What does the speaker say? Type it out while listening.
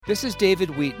This is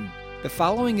David Wheaton. The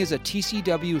following is a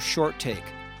TCW short take,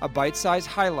 a bite-sized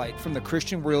highlight from the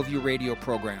Christian Worldview radio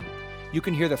program. You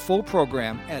can hear the full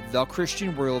program at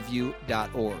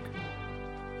thechristianworldview.org.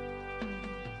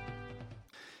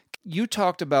 You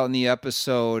talked about in the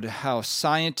episode how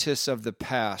scientists of the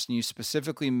past, and you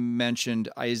specifically mentioned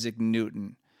Isaac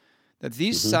Newton, that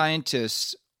these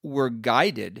scientists were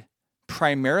guided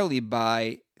primarily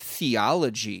by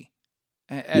theology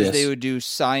as they would do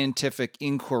scientific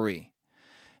inquiry.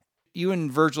 You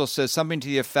and Virgil says something to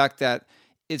the effect that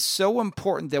it's so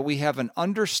important that we have an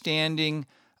understanding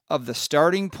of the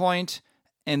starting point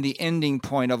and the ending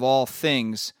point of all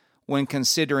things when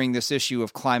considering this issue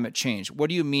of climate change. What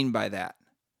do you mean by that?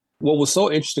 What was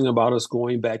so interesting about us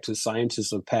going back to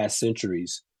scientists of past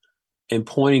centuries and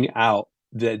pointing out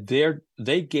that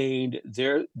they gained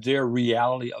their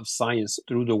reality of science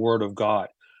through the Word of God.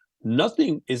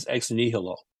 Nothing is ex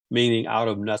nihilo, meaning out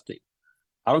of nothing.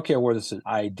 I don't care whether it's an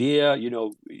idea. You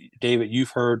know, David, you've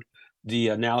heard the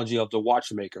analogy of the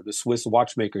watchmaker, the Swiss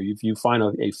watchmaker. If you find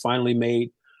a finely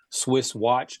made Swiss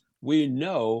watch, we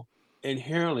know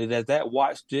inherently that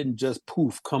watch didn't just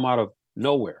poof come out of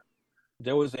nowhere.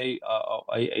 There was a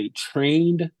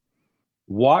trained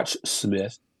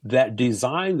watchsmith that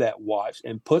designed that watch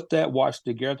and put that watch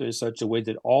together in such a way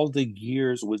that all the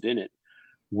gears within it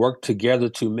work together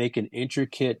to make an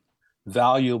intricate,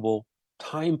 valuable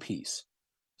timepiece.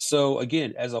 So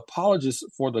again, as apologists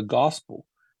for the gospel,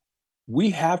 we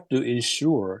have to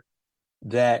ensure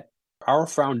that our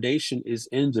foundation is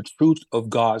in the truth of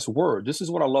God's word. This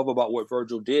is what I love about what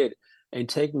Virgil did in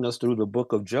taking us through the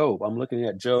book of Job. I'm looking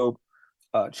at Job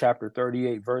chapter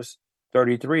 38, verse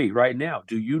 33 right now.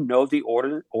 Do you know the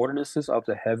ordinances of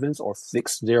the heavens, or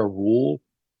fix their rule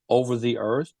over the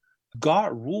earth?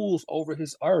 God rules over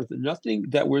his earth. Nothing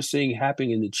that we're seeing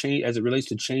happening in the change as it relates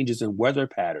to changes in weather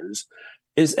patterns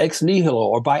is ex nihilo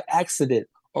or by accident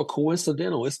or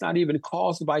coincidental. It's not even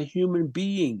caused by human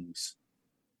beings.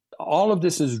 All of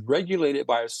this is regulated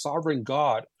by a sovereign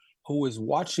God who is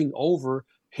watching over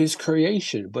his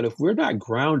creation. But if we're not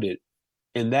grounded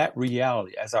in that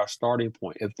reality as our starting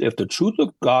point, if the truth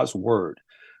of God's word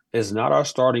is not our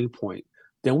starting point,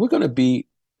 then we're going to be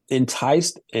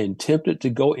enticed and tempted to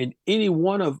go in any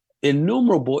one of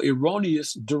innumerable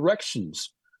erroneous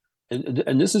directions.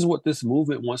 And this is what this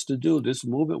movement wants to do. This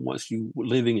movement wants you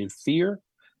living in fear.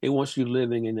 It wants you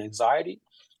living in anxiety.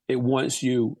 It wants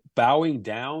you bowing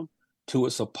down to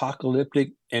its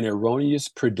apocalyptic and erroneous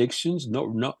predictions.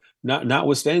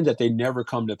 Notwithstanding that they never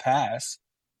come to pass.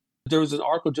 There was an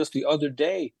article just the other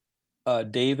day,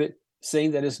 David,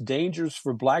 saying that it's dangerous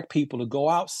for Black people to go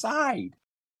outside.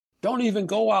 Don't even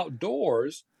go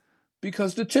outdoors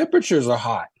because the temperatures are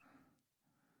hot.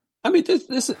 I mean,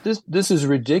 this is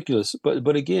ridiculous.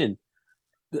 But again,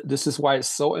 this is why it's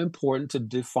so important to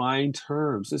define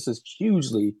terms. This is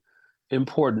hugely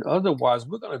important. Otherwise,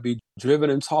 we're going to be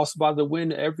driven and tossed by the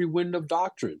wind, every wind of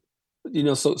doctrine. You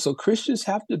know, so Christians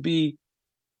have to be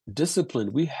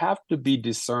disciplined. We have to be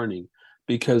discerning,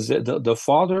 because the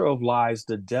father of lies,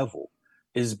 the devil,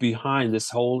 is behind this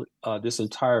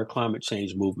entire climate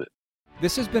change movement.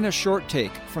 This has been a short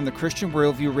take from the Christian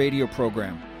Worldview radio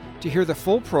program. To hear the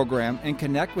full program and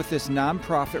connect with this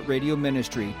nonprofit radio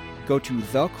ministry, go to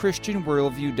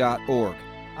thechristianworldview.org.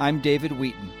 I'm David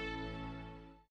Wheaton.